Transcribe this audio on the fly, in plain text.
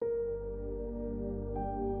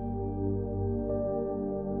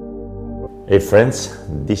Hey friends,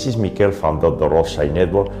 this is Miquel from the Rosary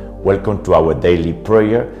Network. Welcome to our daily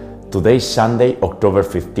prayer. Today, Sunday, October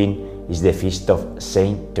 15, is the feast of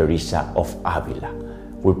Saint Teresa of Avila.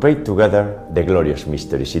 We pray together the glorious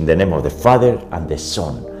mysteries in the name of the Father and the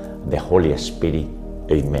Son, and the Holy Spirit.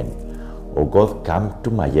 Amen. O God, come to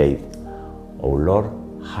my aid. O Lord,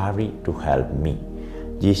 hurry to help me.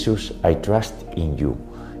 Jesus, I trust in you.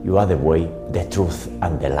 You are the way, the truth,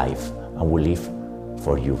 and the life, and we live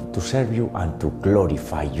for you, to serve you and to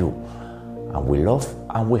glorify you. And we love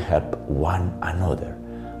and we help one another,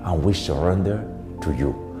 and we surrender to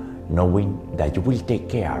you, knowing that you will take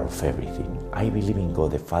care of everything. I believe in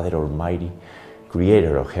God the Father Almighty,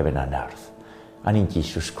 creator of heaven and earth, and in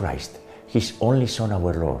Jesus Christ, his only Son,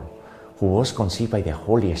 our Lord, who was conceived by the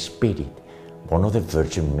Holy Spirit, born of the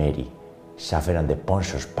Virgin Mary, suffered under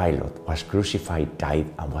Pontius Pilate, was crucified,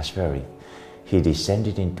 died, and was buried. He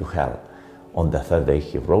descended into hell. On the third day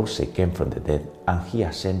he rose again from the dead, and he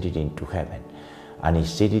ascended into heaven, and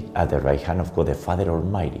is seated at the right hand of God the Father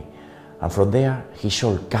Almighty. And from there he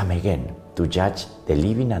shall come again to judge the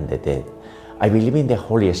living and the dead. I believe in the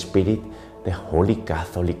Holy Spirit, the Holy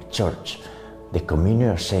Catholic Church, the communion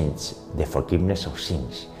of saints, the forgiveness of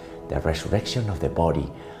sins, the resurrection of the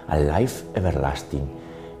body, and life everlasting.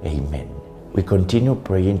 Amen. We continue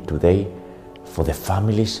praying today for the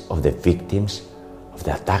families of the victims of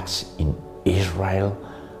the attacks in Israel,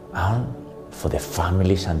 and for the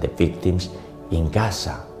families and the victims in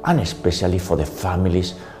Gaza, and especially for the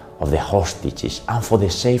families of the hostages and for the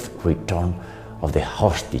safe return of the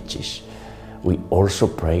hostages. We also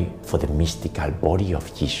pray for the mystical body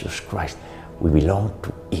of Jesus Christ. We belong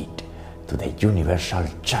to it, to the universal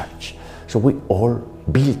church. So we all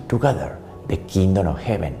build together the kingdom of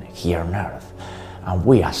heaven here on earth, and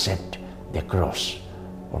we accept the cross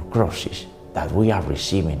or crosses that we are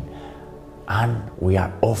receiving, and we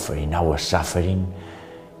are offering our suffering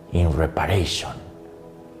in reparation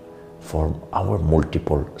for our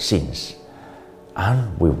multiple sins.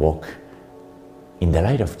 And we walk in the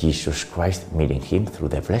light of Jesus Christ, meeting him through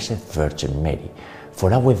the Blessed Virgin Mary,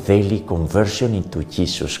 for our daily conversion into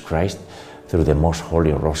Jesus Christ through the Most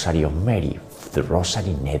Holy Rosary of Mary, the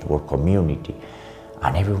Rosary Network community,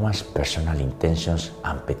 and everyone's personal intentions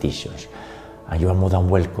and petitions. And you are more than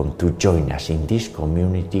welcome to join us in this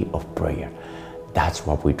community of prayer. That's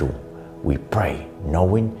what we do. We pray,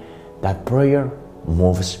 knowing that prayer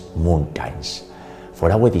moves mountains. For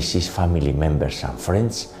our deceased family members and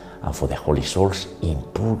friends, and for the holy souls in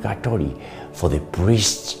purgatory, for the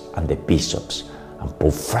priests and the bishops, and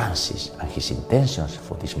Pope Francis and his intentions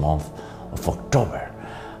for this month of October,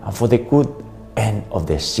 and for the good end of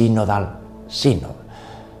the Synodal Synod.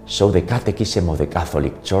 So the Catechism of the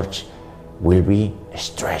Catholic Church will be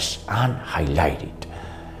stressed and highlighted.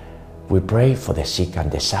 We pray for the sick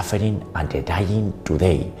and the suffering and the dying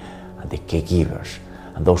today, and the caregivers,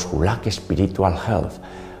 and those who lack spiritual health,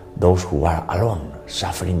 those who are alone,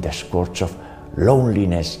 suffering the scourge of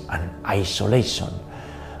loneliness and isolation,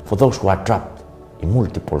 for those who are trapped in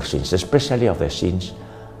multiple sins, especially of the sins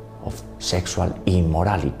of sexual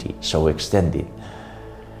immorality so extended.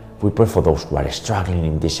 We pray for those who are struggling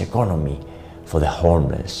in this economy, for the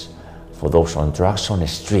homeless, for those on drugs on the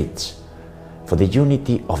streets, for the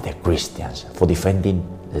unity of the Christians, for defending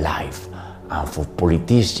life, and for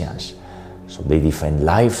politicians, so they defend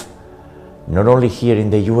life not only here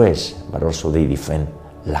in the US, but also they defend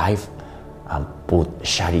life and put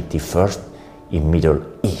charity first in Middle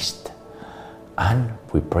East. And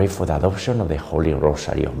we pray for the adoption of the Holy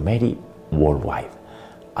Rosary of Mary worldwide.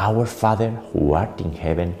 Our Father, who art in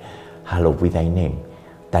heaven, hallowed be thy name.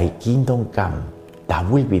 Thy kingdom come, thy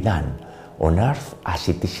will be done, on earth as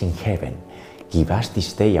it is in heaven. Give us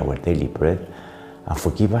this day our daily bread, and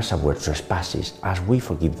forgive us our trespasses, as we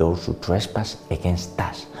forgive those who trespass against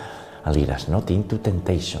us. And lead us not into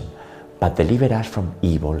temptation, but deliver us from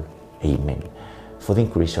evil. Amen. For the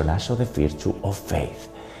increase on us of the virtue of faith.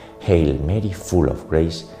 Hail Mary, full of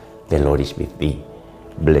grace, the Lord is with thee.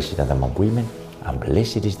 Blessed art thou among women, and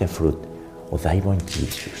blessed is the fruit of thy womb,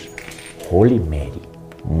 Jesus. Holy Mary,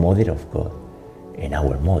 Mother of God, and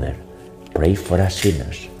our Mother, pray for us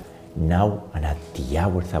sinners, now and at the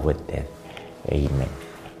hour of our death. Amen.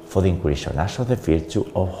 For the increase on us of the virtue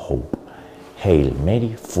of hope. Hail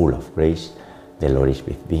Mary, full of grace, the Lord is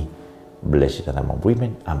with thee. Blessed art thou among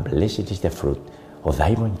women, and blessed is the fruit of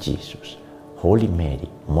thy womb, Jesus. Holy Mary,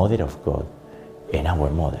 Mother of God, and our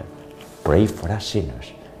Mother, pray for us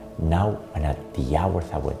sinners, now and at the hour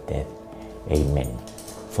of our death. Amen.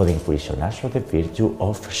 For the increase on us of the virtue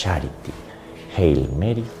of charity. Hail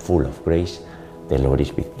Mary, full of grace, the Lord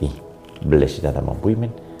is with thee. Blessed art thou among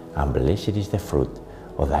women, and blessed is the fruit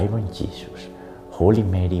O Divine Jesus, Holy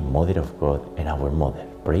Mary, Mother of God and our Mother,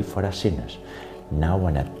 pray for us sinners, now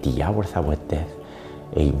and at the hour of our death.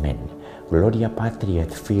 Amen. Gloria Patri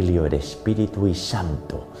et Filio et Spiritui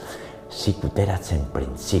Sancto, sic ut erat in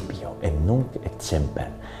principio et nunc et semper,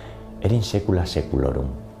 et in saecula saeculorum.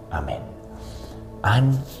 Amen.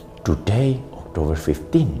 And today, October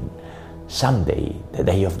 15, Sunday, the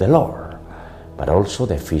day of the Lord, but also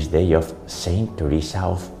the feast day of Saint Teresa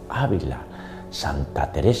of Avila, Santa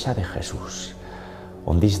Teresa de Jesus.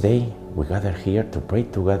 On this day, we gather here to pray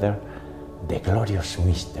together the glorious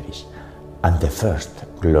mysteries. And the first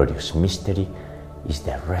glorious mystery is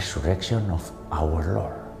the resurrection of our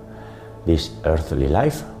Lord. This earthly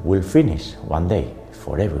life will finish one day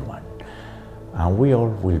for everyone, and we all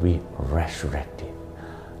will be resurrected,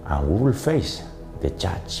 and we will face the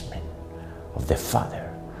judgment of the Father.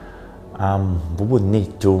 We would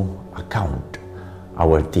need to account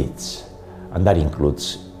our deeds, and that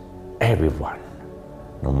includes everyone,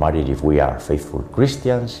 no matter if we are faithful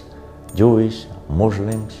Christians, Jewish,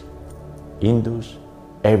 Muslims, Hindus,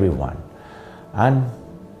 everyone. And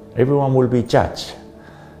everyone will be judged.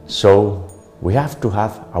 So we have to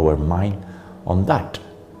have our mind on that,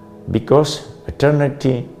 because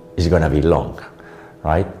eternity is going to be long,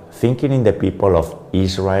 right? Thinking in the people of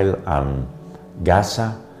Israel and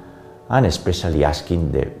Gaza, and especially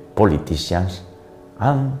asking the politicians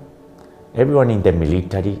and everyone in the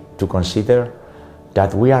military to consider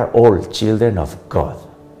that we are all children of God,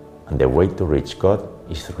 and the way to reach God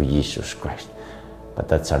is through Jesus Christ. But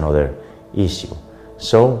that's another issue.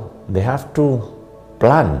 So they have to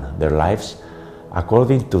plan their lives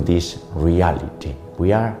according to this reality.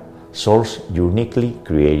 We are souls uniquely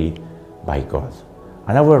created by God.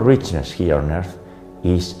 And our richness here on earth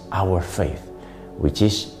is our faith, which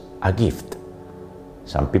is a gift.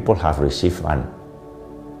 Some people have received an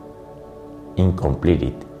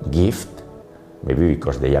incomplete gift, maybe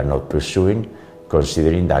because they are not pursuing,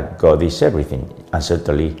 considering that God is everything, and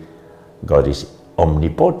certainly God is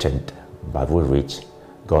omnipotent, but we reach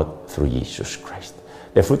God through Jesus Christ.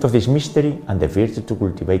 The fruit of this mystery and the virtue to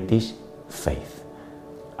cultivate is faith.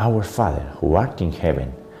 Our Father, who art in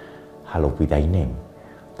heaven, hallowed be thy name.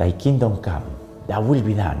 Thy kingdom come, thy will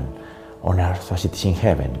be done, on earth as it is in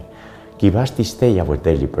heaven. Give us this day our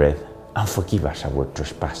daily bread, and forgive us our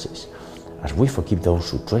trespasses, as we forgive those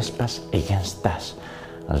who trespass against us.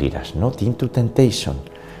 And lead us not into temptation,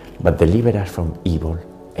 but deliver us from evil.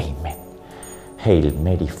 Amen. Hail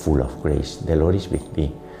Mary, full of grace, the Lord is with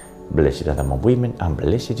thee. Blessed art thou among women, and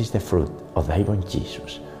blessed is the fruit of thy womb,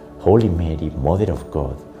 Jesus. Holy Mary, Mother of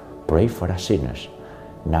God, pray for us sinners,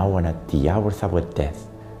 now and at the hour of our death.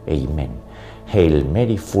 Amen. Hail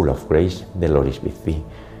Mary, full of grace, the Lord is with thee.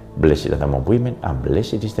 Blessed art thou among women, and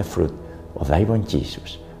blessed is the fruit of thy womb,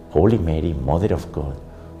 Jesus. Holy Mary, Mother of God,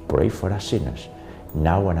 pray for us sinners,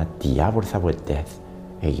 now and at the hour of our death.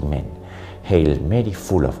 Amen. Hail Mary,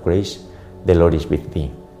 full of grace, the Lord is with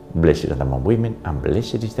thee. Blessed art thou among women, and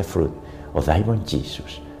blessed is the fruit of thy womb,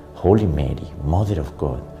 Jesus. Holy Mary, Mother of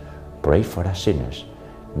God, pray for us sinners,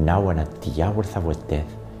 now and at the hour of our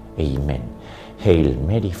death. Amen. Hail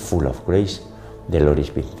Mary, full of grace, the Lord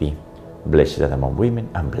is with thee. Blessed art thou among women,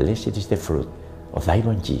 and blessed is the fruit of thy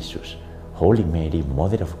womb, Jesus. Holy Mary,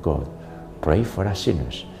 Mother of God, pray for us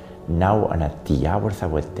sinners, now and at the hour of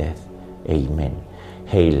our death. Amen.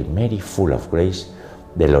 Hail Mary, full of grace,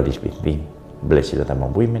 the Lord is with thee. Blessed art thou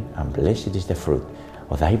among women, and blessed is the fruit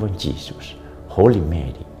of thy womb, Jesus. Holy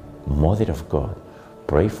Mary, Mother of God,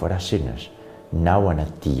 pray for us sinners, now and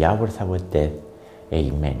at the hour of our death.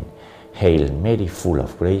 Amen. Hail Mary, full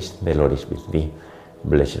of grace, the Lord is with thee.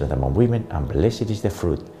 Blessed art thou among women, and blessed is the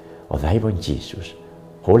fruit of thy womb, Jesus.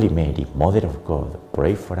 Holy Mary, Mother of God,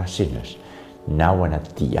 pray for us sinners, now and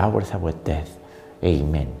at the hour of our death.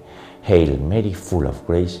 Amen. Hail Mary, full of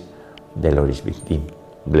grace, the Lord is with thee.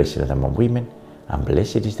 Blessed art thou among women, and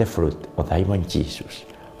blessed is the fruit of thy womb, Jesus.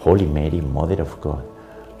 Holy Mary, Mother of God,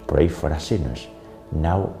 pray for us sinners,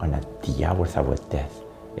 now and at the hour of our death.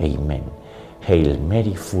 Amen. Hail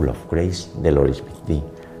Mary, full of grace, the Lord is with thee.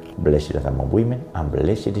 Blessed art thou among women, and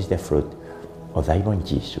blessed is the fruit of thy womb,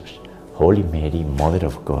 Jesus. Holy Mary, Mother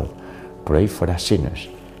of God, pray for us sinners,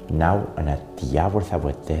 now and at the hour of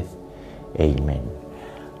our death. Amen.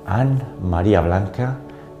 And Maria Blanca,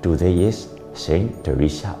 today is Saint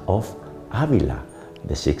Teresa of Avila,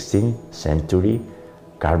 the 16th century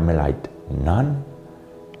Carmelite nun,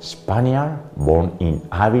 Spaniard, born in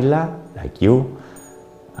Avila, like you,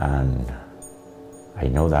 and I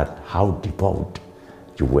know that how devout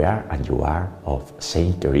you were and you are of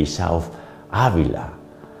Saint Teresa of Avila,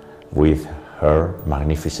 with her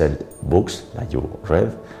magnificent books that you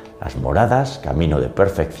read, las moradas, camino de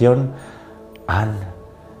perfección, and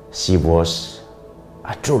she was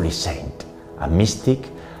a truly saint, a mystic,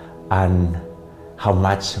 and how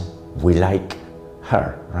much we like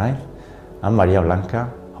her, right? And Maria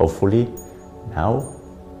Blanca, hopefully now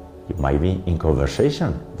you might be in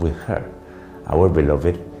conversation with her, our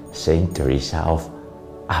beloved Saint Teresa of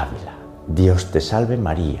Avila. Dios te salve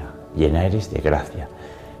María, llena eres de gracia,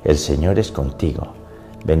 el Señor es contigo,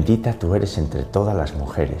 bendita tú eres entre todas las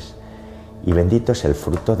mujeres, y bendito es el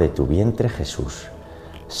fruto de tu vientre Jesús.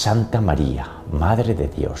 Santa María, Madre de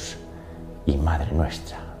Dios y Madre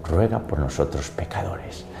nuestra, ruega por nosotros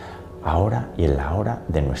pecadores, ahora y en la hora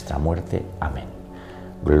de nuestra muerte. Amén.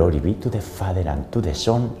 Glory be to the Father, and to the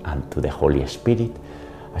Son, and to the Holy Spirit,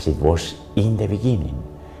 as it was in the beginning,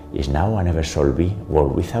 is now, and ever shall be,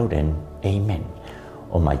 world without end. Amen.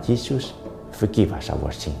 O my Jesus, forgive us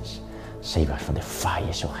our sins, save us from the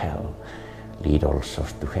fires of hell, lead all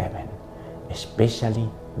souls to heaven, especially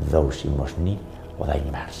those in most need of thy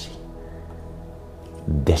mercy.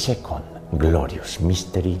 The second glorious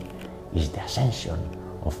mystery is the ascension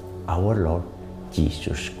of our Lord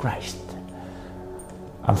Jesus Christ.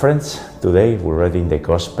 And friends, today we read in the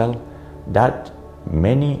Gospel that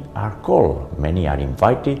many are called, many are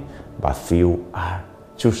invited, but few are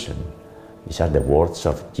chosen. These are the words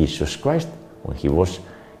of Jesus Christ when he was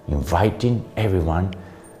inviting everyone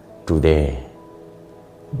to the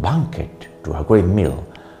banquet, to a great meal,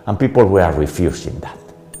 and people were refusing that.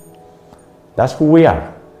 That's who we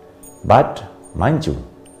are. But mind you,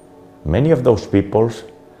 many of those peoples,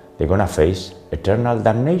 they're going to face eternal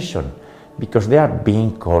damnation because they are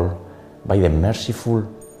being called by the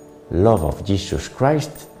merciful love of Jesus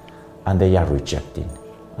Christ, and they are rejecting.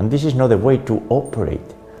 And this is not the way to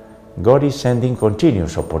operate. God is sending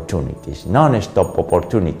continuous opportunities, non-stop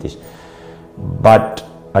opportunities. But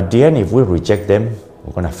at the end, if we reject them,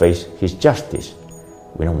 we're going to face His justice.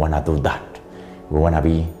 We don't want to do that. We want to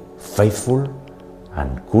be faithful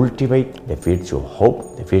and cultivate the virtue of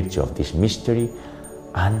hope, the virtue of this mystery,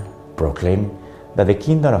 and proclaim that the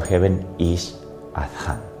kingdom of heaven is at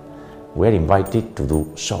hand. We are invited to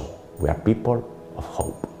do so. We are people of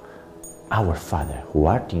hope. Our Father, who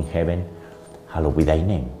art in heaven, hallowed be thy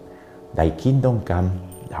name. Thy kingdom come,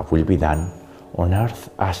 thy will be done, on earth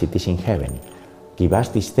as it is in heaven. Give us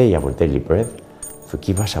this day our daily bread.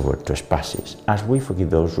 Forgive us our trespasses, as we forgive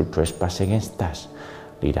those who trespass against us.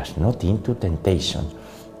 Lead us not into temptation,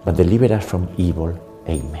 but deliver us from evil.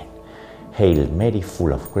 Amen. Hail Mary,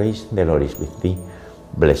 full of grace, the Lord is with thee.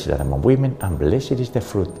 Blessed art thou among women, and blessed is the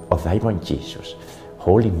fruit of thy womb, Jesus.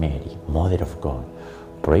 Holy Mary, Mother of God,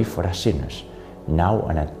 pray for us sinners, now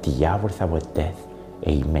and at the hour of our death.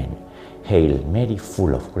 Amen. Hail Mary,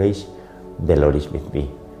 full of grace, the Lord is with thee.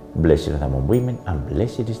 Blessed art thou among women, and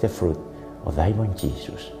blessed is the fruit of thy womb,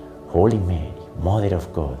 Jesus. Holy Mary, Mother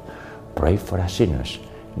of God, pray for us sinners,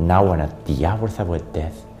 now and at the hour of our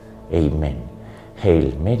death. Amen.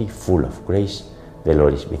 Hail Mary, full of grace, the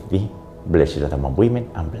Lord is with thee. Blessed art thou among women,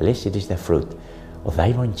 and blessed is the fruit of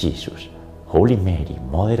thy womb, Jesus. Holy Mary,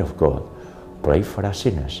 Mother of God, pray for us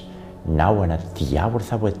sinners, now and at the hour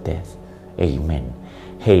of our death. Amen.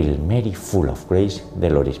 Hail Mary, full of grace, the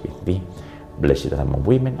Lord is with thee. Blessed art thou among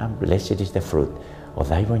women, and blessed is the fruit of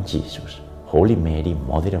thy womb, Jesus. Holy Mary,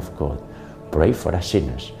 Mother of God, pray for us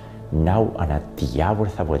sinners, now and at the hour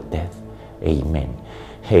of our death. Amen.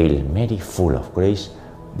 Hail Mary, full of grace,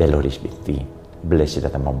 the Lord is with thee. Blessed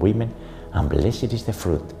art thou among women, and blessed is the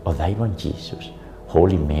fruit of thy womb, Jesus.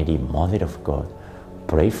 Holy Mary, Mother of God,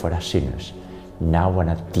 pray for us sinners, now and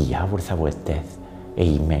at the hour of our death.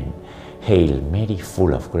 Amen. Hail Mary,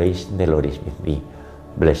 full of grace, the Lord is with thee.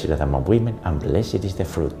 Blessed art thou among women, and blessed is the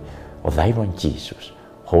fruit of thy womb, Jesus.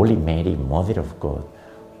 Holy Mary, Mother of God,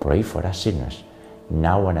 pray for us sinners,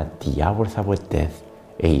 now and at the hour of our death.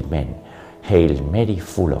 Amen. Hail Mary,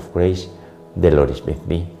 full of grace, the Lord is with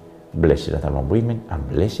thee. Blessed art thou among women, and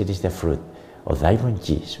blessed is the fruit of thy womb,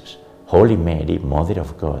 Jesus. Holy Mary, Mother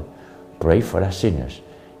of God, pray for us sinners,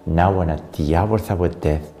 now and at the hour of our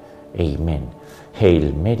death. Amen.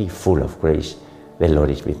 Hail Mary, full of grace, the Lord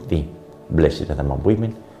is with thee. Blessed art thou among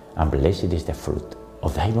women, and blessed is the fruit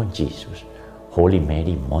of thy womb, Jesus. Holy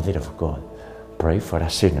Mary, Mother of God, pray for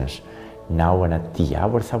us sinners, now and at the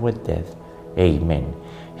hour of our death. Amen.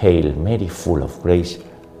 Hail Mary, full of grace,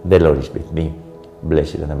 the Lord is with thee.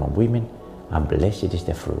 Blessed art thou among women, and blessed is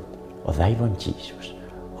the fruit of thy womb, Jesus.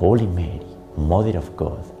 Holy Mary, Mother of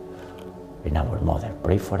God, and our Mother,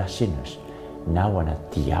 pray for us sinners, now and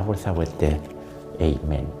at the hour of our death.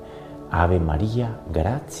 Amen. Ave Maria,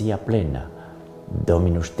 gratia plena,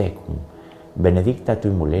 Dominus tecum, benedicta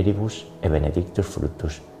tui mulieribus, et benedictus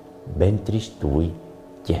fructus ventris tui,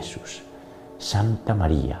 Jesus. Santa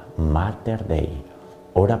Maria, Mater Dei,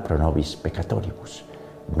 ora pro nobis peccatoribus,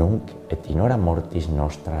 nunc et in hora mortis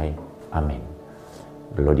nostrae. Amen.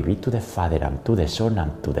 Glory be to the Father, and to the Son,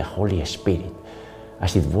 and to the Holy Spirit,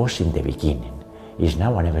 as it was in the beginning, is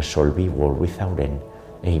now, and ever shall be, world without end.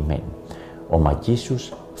 Amen. O my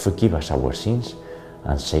Jesus, forgive us our sins,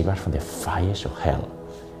 and save us from the fires of hell.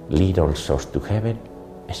 Lead all souls to heaven,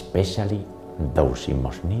 especially those in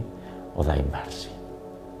most need of thy mercy.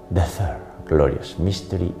 The third glorious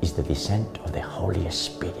mystery is the descent of the Holy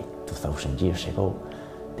Spirit. 2000 years ago,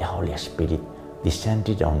 the Holy Spirit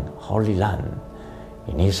descended on Holy Land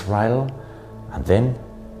in Israel, and then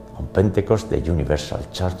on Pentecost the universal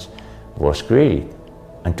church was created.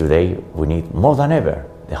 And today we need more than ever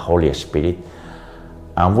the Holy Spirit,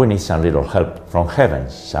 and we need some little help from heaven,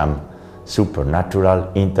 some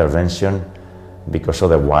supernatural intervention, because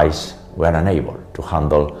otherwise we are unable to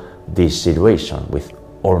handle this situation with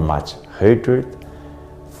all much hatred,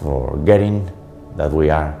 forgetting that we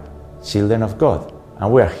are children of God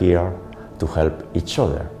and we are here to help each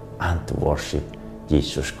other and to worship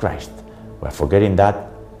Jesus Christ. We are forgetting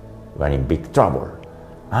that we are in big trouble,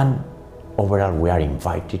 and overall we are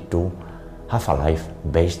invited to have a life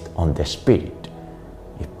based on the Spirit.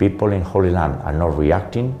 If people in Holy Land are not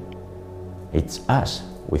reacting, it's us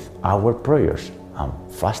with our prayers and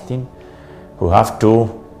fasting who have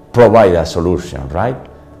to provide a solution, right?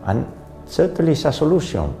 And certainly it's a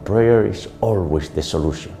solution. Prayer is always the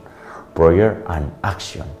solution. Prayer and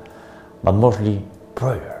action, but mostly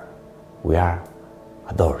prayer. We are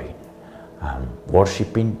adoring and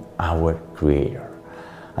worshipping our Creator.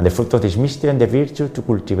 And the fruit of this mystery and the virtue to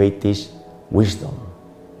cultivate is wisdom.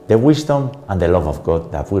 The wisdom and the love of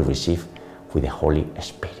God that we receive with the Holy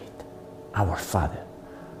Spirit. Our Father,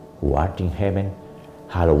 who art in heaven,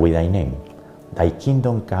 hallowed be thy name. Thy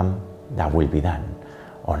kingdom come, thy will be done,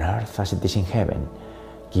 on earth as it is in heaven.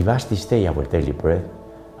 Give us this day our daily bread,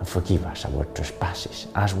 and forgive us our trespasses,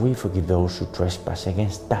 as we forgive those who trespass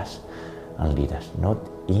against us. And lead us not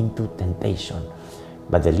into temptation,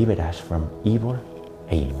 but deliver us from evil.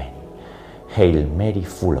 Amen. Hail Mary,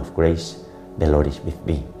 full of grace, the Lord is with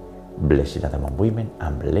thee. Blessed art thou among women,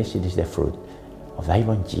 and blessed is the fruit of thy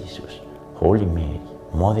womb, Jesus. Holy Mary,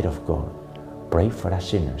 Mother of God, pray for us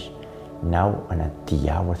sinners, now and at the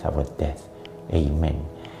hour of our death. Amen.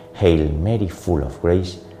 Hail Mary, full of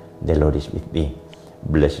grace, the Lord is with thee.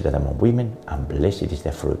 Blessed art thou among women, and blessed is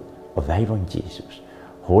the fruit of thy womb, Jesus.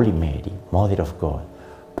 Holy Mary, Mother of God,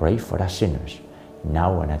 pray for us sinners,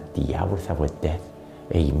 now and at the hour of our death.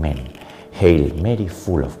 Amen. Hail Mary,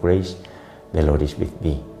 full of grace, the Lord is with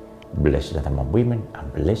thee. Blessed art thou among women,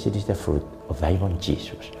 and blessed is the fruit of thy womb,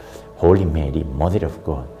 Jesus. Holy Mary, Mother of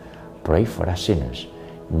God, pray for us sinners,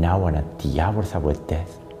 now and at the hour of our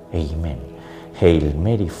death. Amen. Hail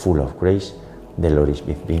Mary, full of grace, the Lord is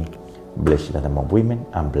with thee. Blessed art thou among women,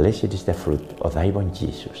 and blessed is the fruit of thy womb,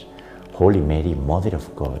 Jesus. Holy Mary, Mother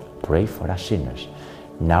of God, pray for us sinners,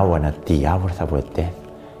 now and at the hour of our death.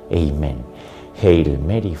 Amen. Hail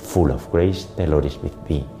Mary, full of grace, the Lord is with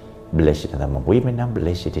thee. Blessed art thou among women, and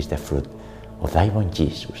blessed is the fruit of thy womb,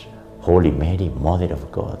 Jesus. Holy Mary, Mother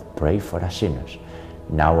of God, pray for us sinners,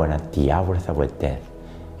 now and at the hour of our death.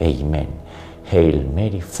 Amen. Hail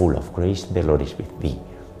Mary, full of grace, the Lord is with thee.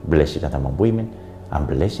 Blessed art thou among women, and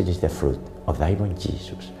blessed is the fruit of thy womb,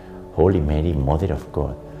 Jesus. Holy Mary, Mother of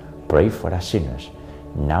God, pray for us sinners,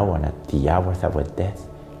 now and at the hour of our death.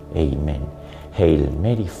 Amen. Hail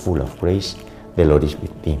Mary, full of grace, the Lord is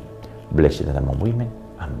with thee. Blessed art thou among women,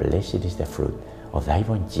 and blessed is the fruit of thy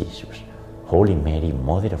womb, Jesus. Holy Mary,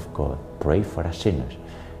 Mother of God, pray for us sinners,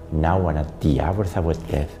 now and at the hour of our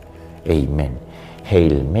death. Amen.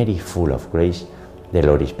 Hail Mary, full of grace, the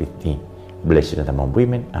Lord is with thee. Blessed art thou among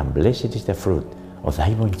women, and blessed is the fruit of thy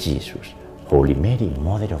womb, Jesus. Holy Mary,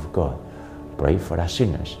 Mother of God, pray for us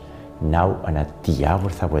sinners, now and at the hour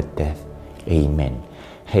of our death. Amen.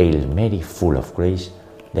 Hail Mary, full of grace,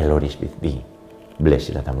 the Lord is with thee.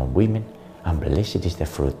 Blessed art thou among women, and blessed is the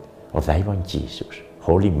fruit of thy womb, Jesus.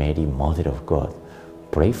 Holy Mary, Mother of God,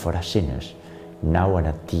 pray for us sinners, now and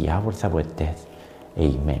at the hour of our death.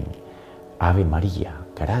 Amen. Ave Maria,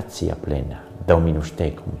 gratia plena, Dominus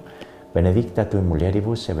tecum, benedicta tu in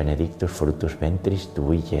mulieribus et benedictus fructus ventris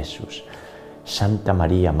tui, Iesus. Santa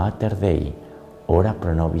Maria, Mater Dei, ora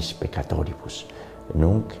pro nobis peccatoribus,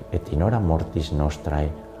 nunc et in hora mortis nostrae.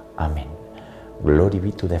 Amen. Glory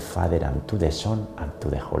be to the Father, and to the Son, and to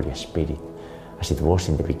the Holy Spirit, as it was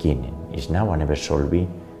in the beginning, is now, and ever shall be,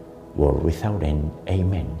 world without end.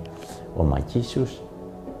 Amen. O my Jesus,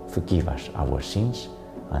 forgive us our sins,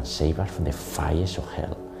 and save us from the fires of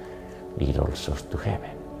hell. Lead all souls to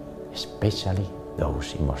heaven, especially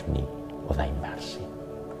those in most need of thy mercy.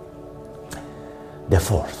 The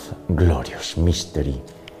fourth glorious mystery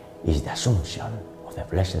is the Assumption of the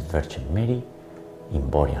Blessed Virgin Mary in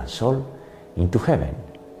body and soul into heaven.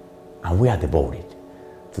 And we are devoted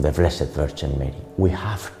to the Blessed Virgin Mary. We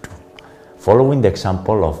have to, following the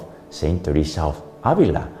example of Saint Teresa of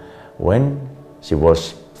Avila. When she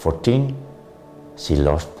was 14, she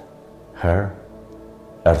lost her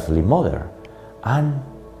earthly mother, and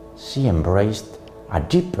she embraced a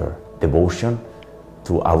deeper devotion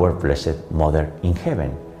to our Blessed Mother in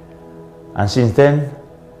heaven. And since then,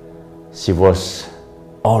 she was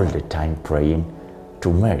all the time praying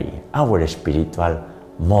to Mary, our spiritual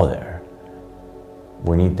mother.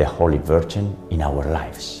 We need the Holy Virgin in our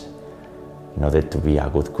lives. In order to be a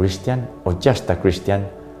good Christian, or just a Christian,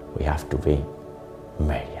 we have to be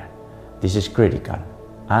Marian. This is critical.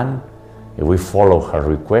 And if we follow her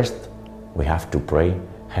request, we have to pray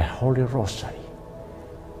her Holy Rosary.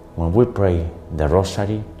 When we pray the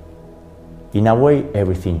Rosary, in a way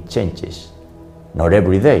everything changes. Not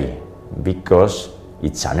every day, because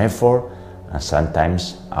it's an effort, and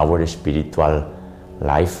sometimes our spiritual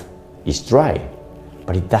life is dry.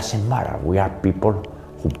 But it doesn't matter. We are people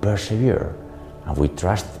who persevere, and we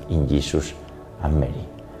trust in Jesus and Mary.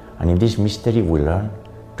 And in this mystery we learn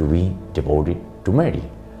to be devoted to Mary.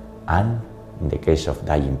 And in the case of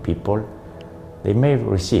dying people, they may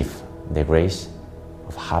receive the grace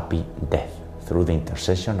of happy death through the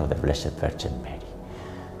intercession of the Blessed Virgin Mary.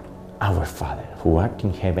 Our Father, who art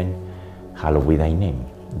in heaven, hallowed be thy name.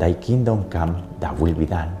 Thy kingdom come, thy will be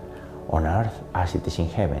done, on earth as it is in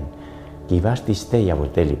heaven. Give us this day our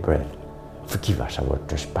daily bread. Forgive us our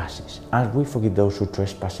trespasses, as we forgive those who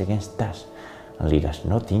trespass against us. And lead us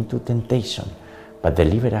not into temptation, but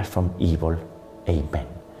deliver us from evil. Amen.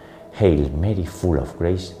 Hail Mary, full of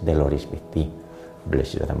grace, the Lord is with thee.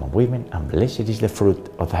 Blessed art thou among women, and blessed is the fruit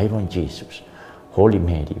of thy womb, Jesus. Holy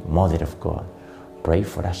Mary, Mother of God, pray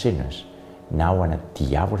for us sinners, now and at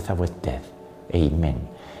the hour of our death. Amen.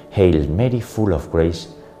 Hail Mary, full of grace,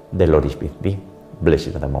 the Lord is with thee. Blessed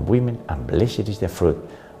art thou among women, and blessed is the fruit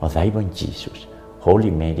of thy womb, Jesus.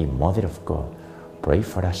 Holy Mary, Mother of God, pray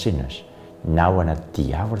for us sinners, now and at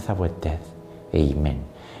the hour of our death. Amen.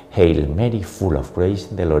 Hail Mary, full of grace,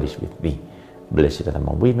 the Lord is with thee. Blessed art thou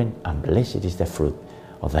among women, and blessed is the fruit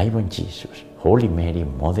of thy womb, Jesus. Holy Mary,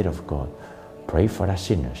 Mother of God, pray for us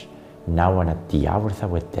sinners, now and at the hour of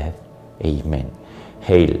our death. Amen.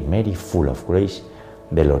 Hail Mary, full of grace,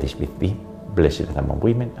 the Lord is with thee. Blessed art thou among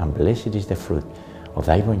women, and blessed is the fruit of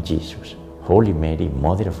thy womb, Jesus. Holy Mary,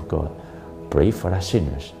 Mother of God, pray for us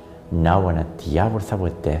sinners, now and at the hour of our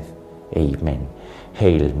death. Amen.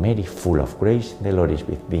 Hail Mary, full of grace, the Lord is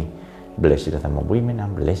with thee. Blessed art thou among women,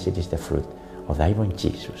 and blessed is the fruit of thy womb,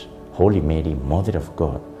 Jesus. Holy Mary, Mother of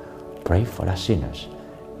God, pray for us sinners,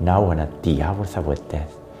 now and at the hour of our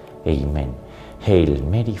death. Amen. Hail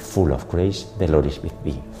Mary, full of grace, the Lord is with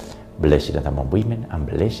thee. Blessed art thou among women, and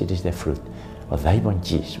blessed is the fruit of thy womb,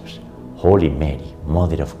 Jesus. Holy Mary,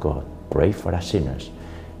 Mother of God, pray for us sinners,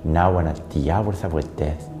 now and at the hour of our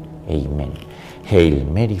death. Amen. Hail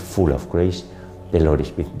Mary, full of grace, the Lord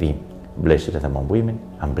is with thee. Blessed art thou among women,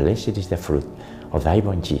 and blessed is the fruit of thy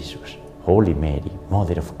womb, Jesus. Holy Mary,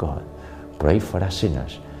 Mother of God, pray for us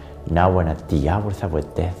sinners, now and at the hour of our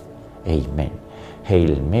death. Amen.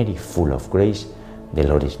 Hail Mary, full of grace, the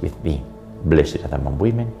Lord is with thee. Blessed art thou among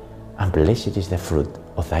women, and blessed is the fruit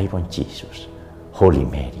of thy womb, Jesus. Holy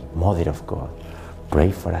Mary, Mother of God,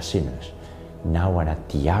 pray for us sinners, now and at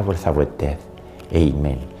the hour of our death.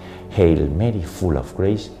 Amen. Hail Mary, full of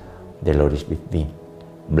grace, the Lord is with thee.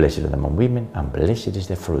 Blessed art thou among women, and blessed is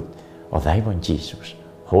the fruit of thy womb, Jesus.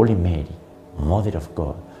 Holy Mary, Mother of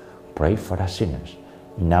God, pray for us sinners,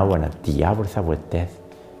 now and at the hour of our death.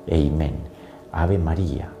 Amen. Ave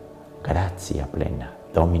Maria, gratia plena,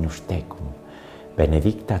 Dominus tecum,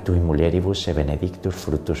 benedicta tui mulieribus et benedictus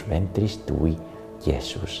fructus ventris tui,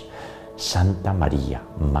 Iesus. Santa Maria,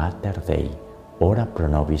 Mater Dei, ora pro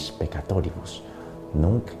nobis peccatoribus,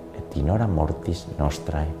 nunc et in hora mortis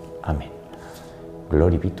nostrae. Amen.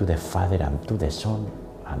 Glory be to the Father, and to the Son,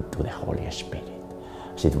 and to the Holy Spirit,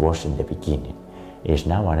 as it was in the beginning, is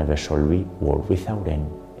now, and ever shall be, world without end.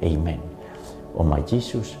 Amen. O my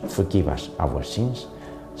Jesus, forgive us our sins,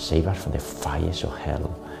 save us from the fires of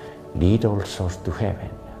hell, lead all souls to heaven,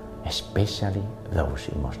 especially those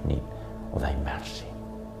in most need of thy mercy.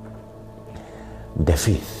 The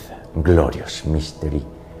fifth glorious mystery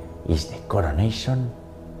is the coronation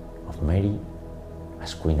of Mary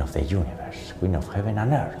as Queen of the universe, Queen of heaven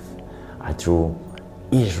and earth, a true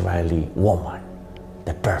Israeli woman,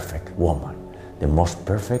 the perfect woman, the most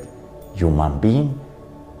perfect human being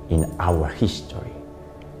in our history.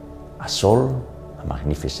 A soul, a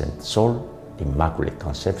magnificent soul, the Immaculate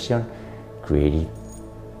Conception, created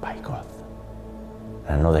by God.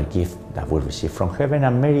 Another gift that we receive from heaven,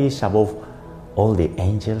 and Mary is above all the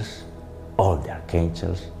angels, all the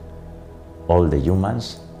archangels, all the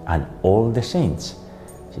humans, and all the saints.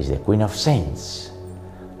 She is the Queen of Saints.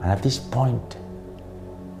 And at this point,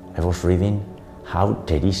 I was reading how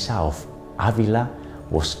Teresa of Avila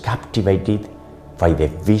was captivated by the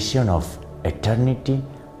vision of eternity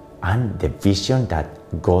and the vision that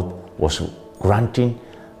God was granting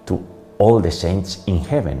to all the saints in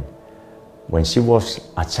heaven. When she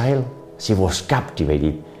was a child, she was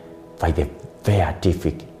captivated by the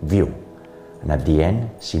beatific view. And at the end,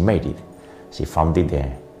 she made it. She founded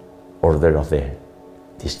the order of the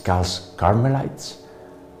Descalzed Carmelites,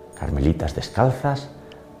 Carmelitas Descalzas,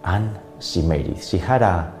 and she made it. She had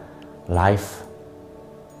a life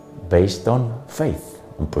based on faith,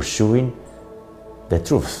 on pursuing the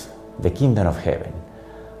truth, the kingdom of heaven.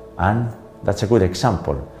 And that's a good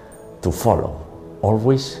example to follow,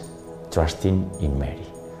 always trusting in Mary.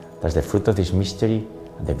 That's the fruit of this mystery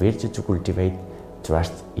and the virtue to cultivate,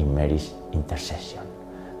 trust in Mary's intercession.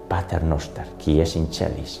 Pater noster, qui es in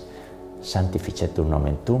celis, sanctificetur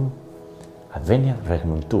nomen tuum, adveniat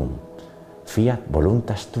regnum tuum, fiat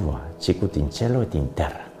voluntas tua, sicut in cielo et in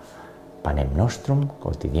terra. Panem nostrum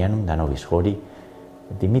quotidianum da nobis hodie,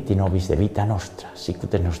 et dimitti nobis de vita nostra,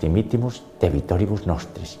 sicut et nos dimittimus de vitoribus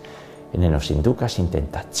nostris, et ne nos inducas in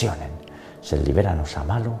tentationem, sed libera nos a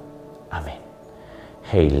malo. Amen.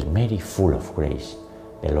 Hail Mary, full of grace,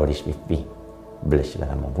 the Lord is with thee. Blessed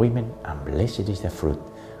art among women, and blessed is the fruit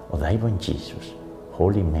of thy womb, Jesus.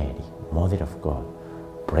 Holy Mary, Mother of God,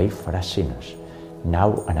 pray for us sinners,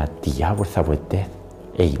 now and at the hour of our death.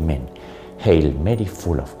 Amen. Hail Mary,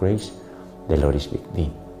 full of grace, the Lord is with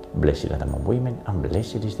thee. Blessed art among women, and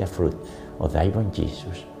blessed is the fruit of thy womb,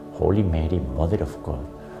 Jesus. Holy Mary, Mother of God,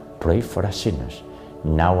 pray for us sinners,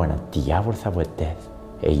 now and at the hour of our death.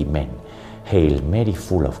 Amen. Hail Mary,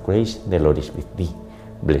 full of grace, the Lord is with thee.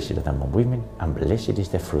 Blessed art among women, and blessed is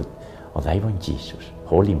the fruit of thy womb, Jesus.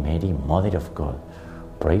 Holy Mary, Mother of God,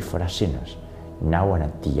 pray for us sinners, now and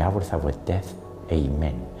at the hour of our death.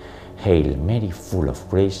 Amen. Hail Mary, full of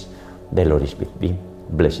grace, the Lord is with thee.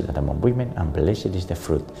 Blessed art among women, and blessed is the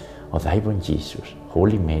fruit of thy womb, Jesus.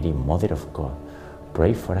 Holy Mary, Mother of God,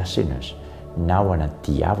 pray for us sinners, now and at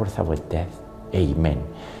the hour of our death. Amen.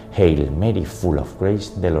 Hail Mary, full of grace,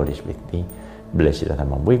 the Lord is with thee. Blessed art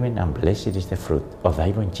among women, and blessed is the fruit of thy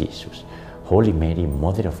womb, Jesus. Holy Mary,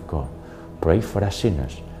 Mother of God, pray for us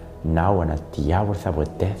sinners, now and at the hour of our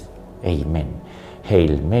death. Amen.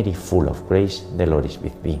 Hail Mary, full of grace, the Lord is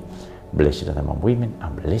with thee. Blessed art among women,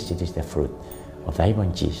 and blessed is the fruit of thy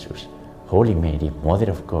womb, Jesus. Holy Mary, Mother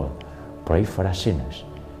of God, pray for us sinners,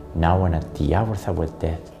 now and at the hour of our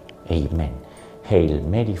death. Amen. Hail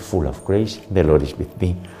Mary, full of grace, the Lord is with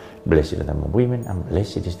thee. Blessed art among women, and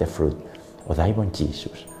blessed is the fruit of thy womb,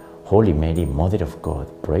 Jesus. Holy Mary, Mother of God,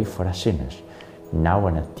 pray for us sinners, now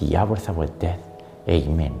and at the hour of our death.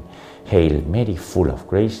 Amen. Hail Mary, full of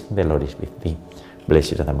grace, the Lord is with thee.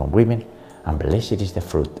 Blessed art among women, and blessed is the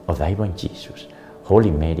fruit of thy womb, Jesus.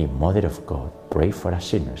 Holy Mary, Mother of God, pray for us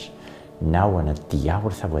sinners, now and at the hour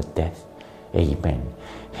of our death. Amen.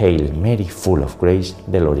 Hail Mary, full of grace,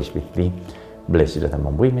 the Lord is with thee. Blessed art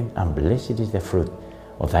among women, and blessed is the fruit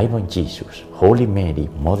of thy womb, Jesus. Holy Mary,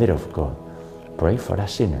 Mother of God, pray for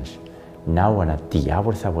us sinners, now and at the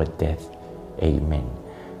hour of our death. Amen.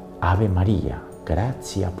 Ave Maria,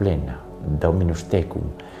 gratia plena, Dominus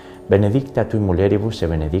tecum, benedicta tui mulieribus, et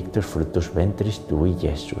benedictus fructus ventris tui,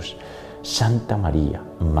 Iesus. Santa Maria,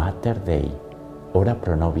 Mater Dei, ora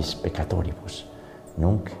pro nobis peccatoribus,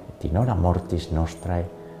 nunc et in hora mortis nostrae.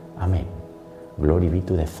 Amen. Glory be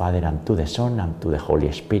to the Father, and to the Son, and to the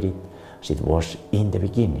Holy Spirit, as it was in the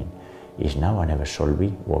beginning, is now, and ever shall be,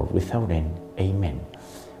 world without end. Amen.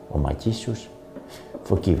 O my Jesus,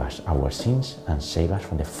 forgive us our sins, and save us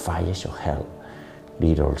from the fires of hell.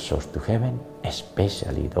 Lead all souls to heaven,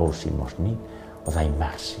 especially those in most need of thy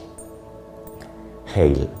mercy.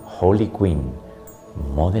 Hail, Holy Queen,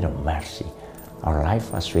 Mother of Mercy, our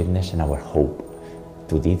life, our sweetness, and our hope.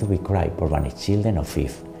 To thee do we cry, poor banished children of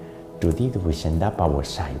Eve. To thee do we send up our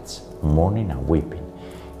sighs, mourning and weeping,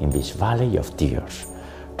 in this valley of tears.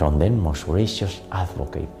 Turn then, most gracious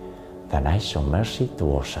Advocate, thine eyes of mercy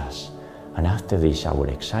towards us, and after this our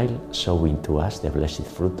exile, sow into us the blessed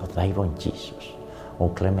fruit of thy womb, Jesus. O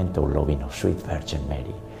clement, O loving, O sweet Virgin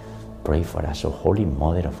Mary, pray for us, O Holy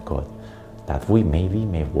Mother of God, that we may be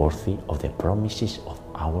made worthy of the promises of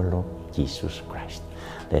our Lord Jesus Christ.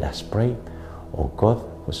 Let us pray. O God,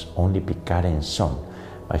 whose only begotten Son,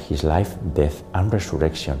 by his life, death, and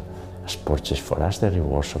resurrection, has purchased for us the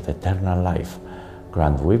rewards of the eternal life.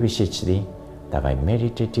 Grant, we beseech thee, that by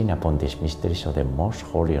meditating upon these mysteries of the most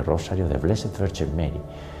holy Rosary of the Blessed Virgin Mary,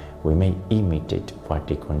 we may imitate what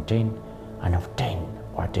they contain and obtain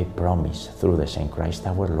what they promise through the same Christ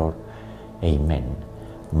our Lord. Amen.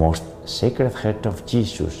 Most Sacred Heart of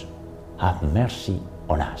Jesus, have mercy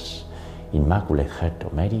on us. Immaculate Heart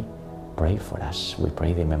of Mary, pray for us. We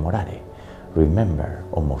pray the Memorare. Remember,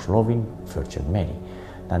 O most loving Virgin Mary,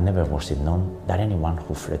 that never was it known that anyone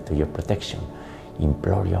who fled to your protection,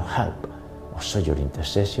 implored your help, or sought your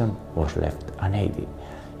intercession was left unaided.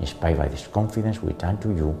 Inspired by this confidence, we turn to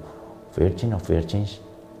you, Virgin of Virgins,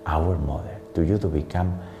 our Mother. To you to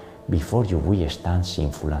become, before you we stand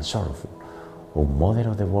sinful and sorrowful. O Mother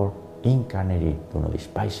of the Word, incarnate, do not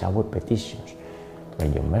despise our petitions.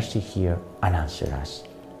 Grant your mercy hear and answer us.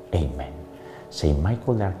 Amen. Saint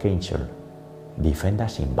Michael the Archangel, defend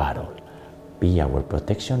us in battle. Be our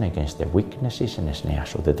protection against the weaknesses and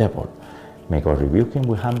snares of the devil. May God rebuke him,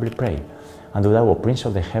 we humbly pray. And do thou, O Prince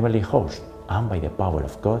of the heavenly host, and by the power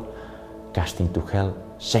of God, cast into hell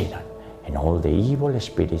Satan and all the evil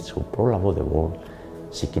spirits who prowl about the world,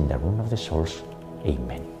 seeking the ruin of the souls.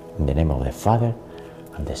 Amen. In the name of the Father,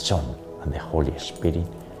 and the Son, and the Holy Spirit.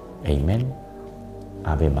 Amen.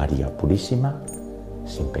 Ave María Purísima,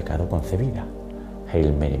 sin pecado concebida.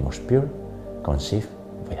 Hail Mary, most pure, conceived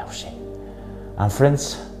without sin. And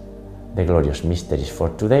friends, the glorious mysteries for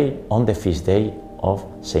today, on the feast day of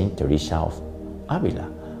Saint Teresa of Avila.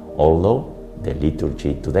 Although the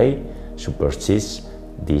liturgy today supersedes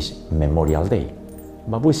this Memorial Day,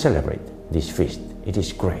 but we celebrate this feast. It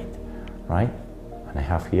is great, right? And I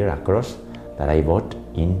have here a cross that I bought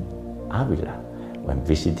in Avila when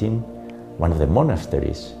visiting one of the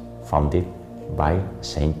monasteries founded by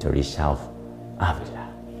Saint Teresa of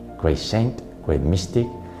Avila. Great saint, great mystic,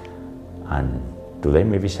 and today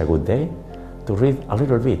maybe it's a good day to read a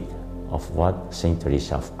little bit of what Saint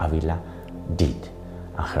Teresa of Avila did,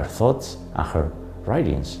 and her thoughts and her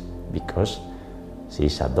writings, because she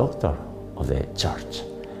is a doctor of the Church.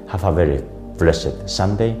 Have a very blessed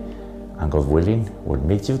Sunday, and God willing, we'll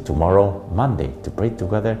meet you tomorrow, Monday, to pray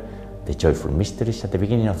together the joyful mysteries at the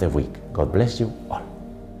beginning of the week. God bless you all.